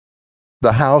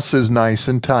The house is nice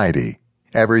and tidy.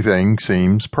 Everything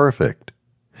seems perfect.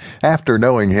 After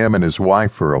knowing him and his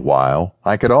wife for a while,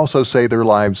 I could also say their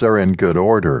lives are in good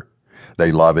order.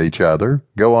 They love each other,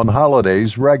 go on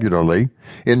holidays regularly,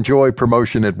 enjoy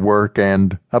promotion at work,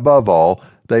 and, above all,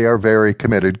 they are very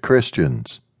committed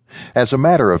Christians. As a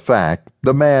matter of fact,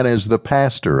 the man is the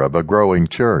pastor of a growing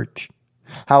church.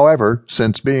 However,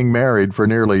 since being married for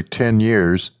nearly 10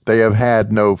 years, they have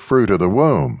had no fruit of the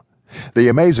womb. The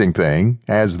amazing thing,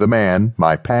 as the man,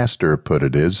 my pastor, put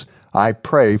it is, I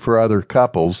pray for other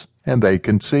couples and they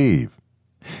conceive.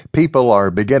 People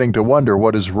are beginning to wonder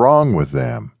what is wrong with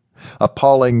them.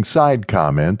 Appalling side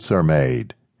comments are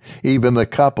made. Even the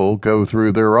couple go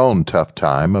through their own tough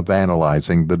time of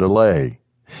analyzing the delay.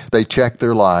 They check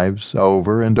their lives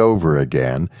over and over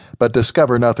again, but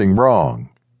discover nothing wrong.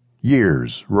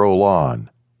 Years roll on.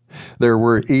 There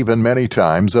were even many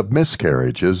times of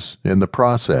miscarriages in the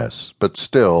process, but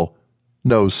still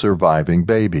no surviving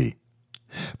baby.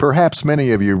 Perhaps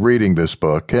many of you reading this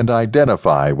book can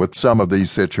identify with some of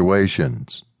these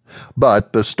situations.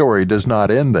 But the story does not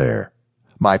end there.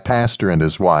 My pastor and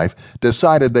his wife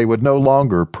decided they would no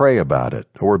longer pray about it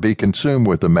or be consumed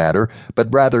with the matter,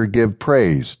 but rather give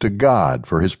praise to God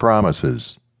for his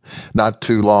promises. Not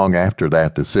too long after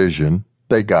that decision,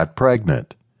 they got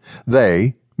pregnant.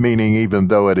 They, meaning even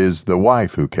though it is the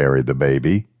wife who carried the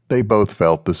baby, they both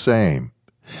felt the same.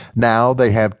 Now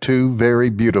they have 2 very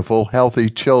beautiful, healthy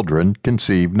children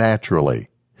conceived naturally.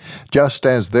 Just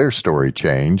as their story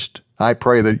changed, I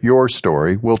pray that your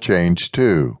story will change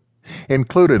too.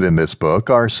 Included in this book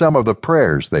are some of the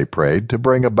prayers they prayed to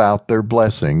bring about their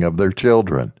blessing of their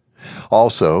children.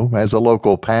 Also, as a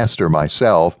local pastor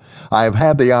myself, I have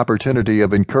had the opportunity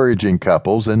of encouraging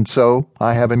couples, and so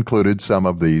I have included some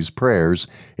of these prayers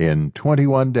in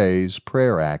 21 Days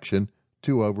Prayer Action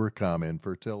to Overcome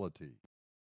Infertility.